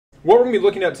What we're going to be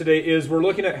looking at today is we're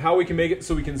looking at how we can make it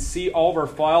so we can see all of our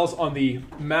files on the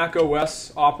Mac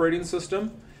OS operating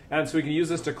system. And so we can use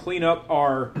this to clean up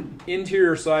our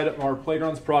interior side of our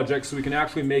Playgrounds project so we can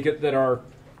actually make it that our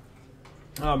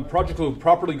project will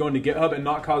properly go into GitHub and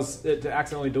not cause it to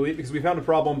accidentally delete, because we found a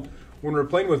problem when we're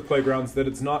playing with Playgrounds that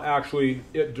it's not actually,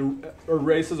 it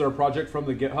erases our project from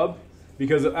the GitHub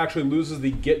because it actually loses the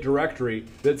Git directory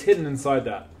that's hidden inside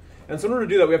that. And so in order to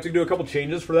do that, we have to do a couple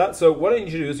changes for that. So what I need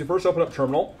you to do is you first open up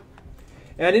Terminal.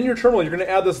 And in your terminal, you're going to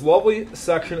add this lovely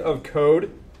section of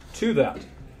code to that.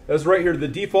 That's right here, the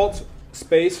default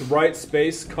space, write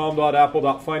space,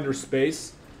 com.apple.finder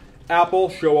space, Apple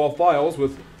show all files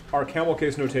with our camel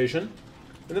case notation,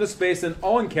 and then a space and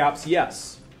all in caps,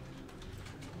 yes.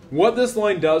 What this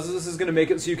line does is this is going to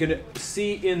make it so you can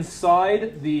see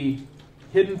inside the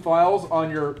hidden files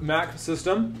on your Mac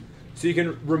system, so you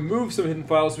can remove some hidden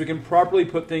files so we can properly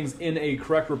put things in a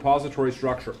correct repository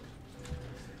structure.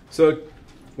 So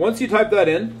once you type that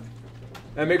in,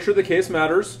 and make sure the case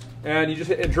matters, and you just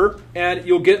hit enter, and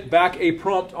you'll get back a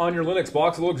prompt on your Linux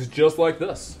box that looks just like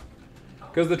this.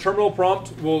 Because the terminal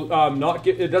prompt will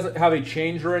it doesn't have a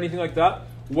change or anything like that.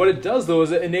 What it does though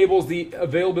is it enables the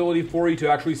availability for you to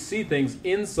actually see things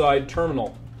inside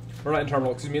Terminal, or not in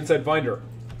Terminal, excuse me, inside Finder.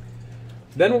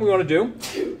 Then what we want to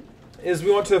do is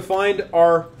we want to find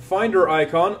our Finder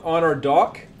icon on our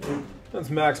dock. Let's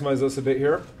maximize this a bit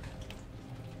here.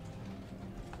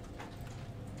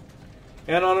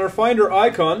 And on our Finder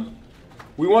icon,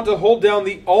 we want to hold down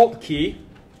the Alt key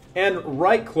and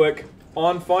right-click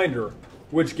on Finder,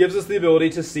 which gives us the ability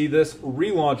to see this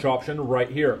relaunch option right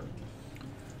here.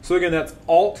 So again, that's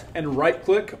Alt and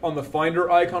right-click on the Finder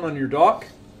icon on your dock,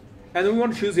 and then we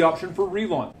want to choose the option for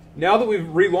relaunch. Now that we've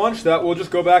relaunched that, we'll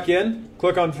just go back in,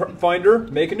 click on Finder,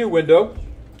 make a new window,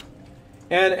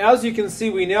 and as you can see,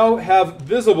 we now have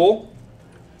visible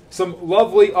some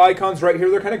lovely icons right here.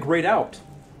 They're kind of grayed out.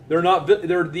 They're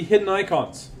the hidden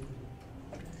icons.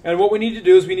 And what we need to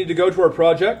do is we need to go to our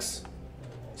projects.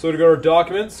 So to go to our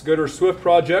documents, go to our Swift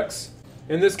projects.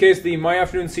 In this case, the My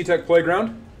Afternoon CTech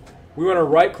Playground. We want to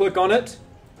right-click on it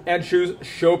and choose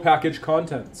Show Package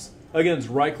Contents. Again, it's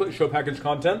right-click, Show Package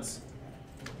Contents.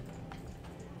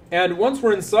 And once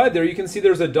we're inside there, you can see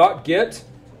there's a .git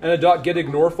and a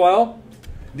 .gitignore file.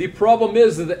 The problem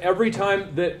is that every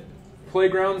time that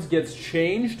Playgrounds gets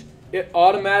changed, it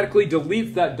automatically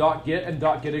deletes that .git and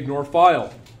 .gitignore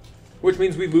file, which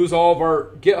means we lose all of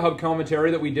our GitHub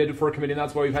commentary that we did for committing.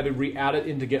 That's why we've had to re-add it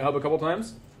into GitHub a couple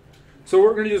times. So what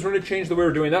we're going to do is we're going to change the way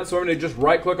we're doing that. So I'm going to just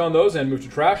right-click on those and move to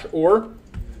trash, or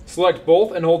select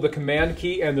both and hold the Command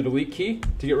key and the Delete key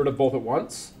to get rid of both at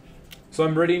once. So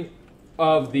I'm reading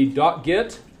of the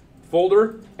 .git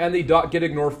folder and the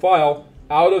 .gitignore file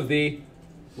out of the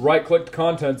right-clicked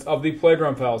contents of the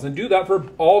Playground files. And do that for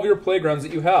all of your Playgrounds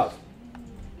that you have.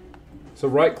 So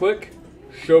right-click,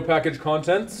 Show Package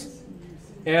Contents,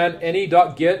 and any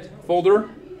 .git folder,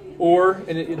 or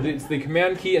it's the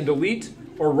Command key and Delete,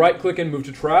 or right-click and move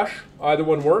to trash. Either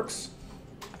one works.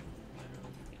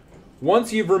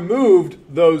 Once you've removed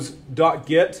those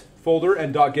 .git folder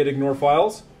and .gitignore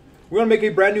files, we want to make a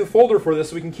brand new folder for this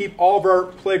so we can keep all of our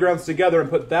Playgrounds together and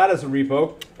put that as a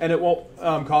repo, and it won't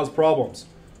cause problems.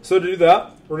 So to do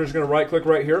that, we're just going to right-click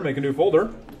right here, make a new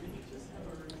folder.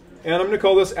 And I'm going to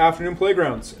call this Afternoon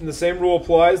Playgrounds. And the same rule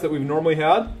applies that we've normally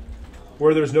had,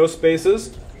 where there's no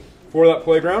spaces for that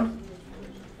playground.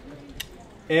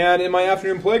 And in my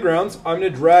Afternoon Playgrounds, I'm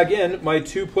going to drag in my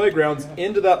two playgrounds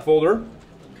into that folder.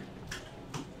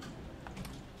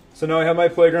 So now I have my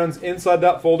playgrounds inside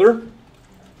that folder.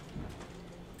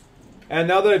 And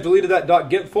now that I've deleted that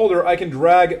 .git folder, I can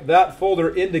drag that folder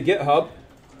into GitHub,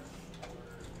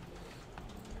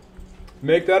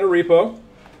 make that a repo,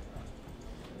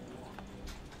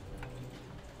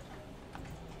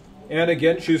 and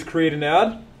again, choose Create and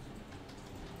Add.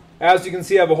 As you can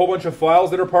see, I have a whole bunch of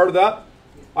files that are part of that.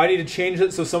 I need to change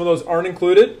it so some of those aren't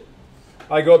included.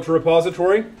 I go up to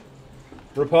Repository,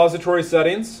 Repository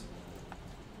Settings.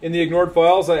 In the ignored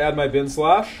files, I add my bin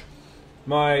slash,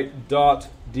 my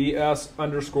 .ds_S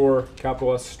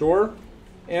store,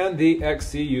 and the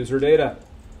XC user data.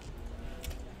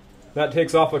 That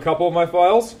takes off a couple of my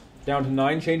files, down to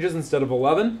 9 changes instead of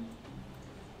 11.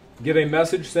 Give a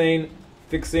message saying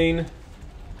fixing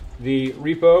the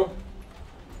repo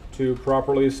to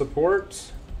properly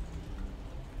support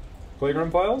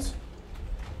Playground files.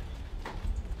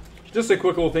 Just a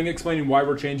quick little thing explaining why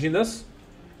we're changing this,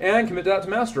 and commit that to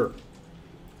master.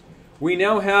 We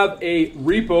now have a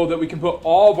repo that we can put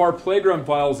all of our Playground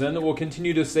files in that we'll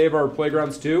continue to save our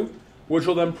Playgrounds to, which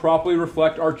will then properly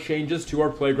reflect our changes to our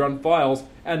Playground files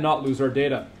and not lose our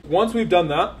data. Once we've done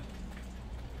that,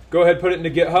 go ahead and put it into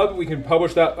GitHub. We can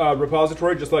publish that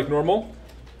repository just like normal.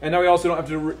 And now we also don't have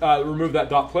to remove that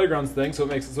 .playgrounds thing, so it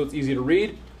makes it so it's easy to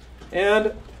read. And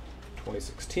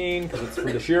 2016, because it's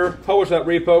for this year, publish that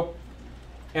repo.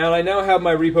 And I now have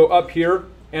my repo up here,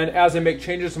 and as I make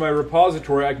changes to my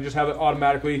repository, I can just have it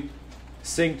automatically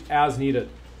synced as needed.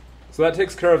 So that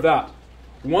takes care of that.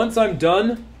 Once I'm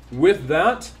done with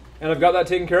that, and I've got that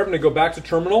taken care of, I'm going to go back to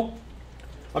terminal.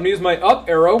 I'm going to use my up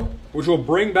arrow, which will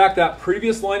bring back that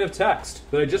previous line of text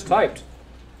that I just typed.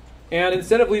 And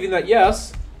instead of leaving that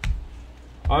yes,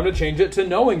 I'm going to change it to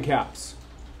no in caps.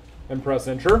 And press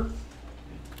enter.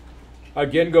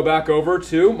 Again, go back over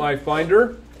to my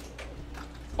Finder,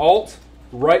 Alt,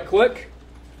 right click,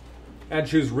 and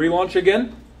choose relaunch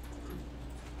again.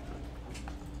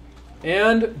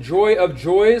 And joy of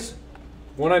joys,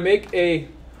 when I make a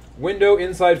window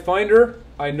inside Finder,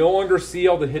 I no longer see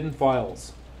all the hidden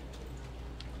files.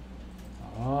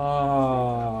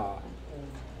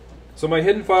 So my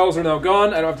hidden files are now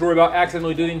gone. I don't have to worry about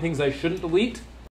accidentally deleting things I shouldn't delete.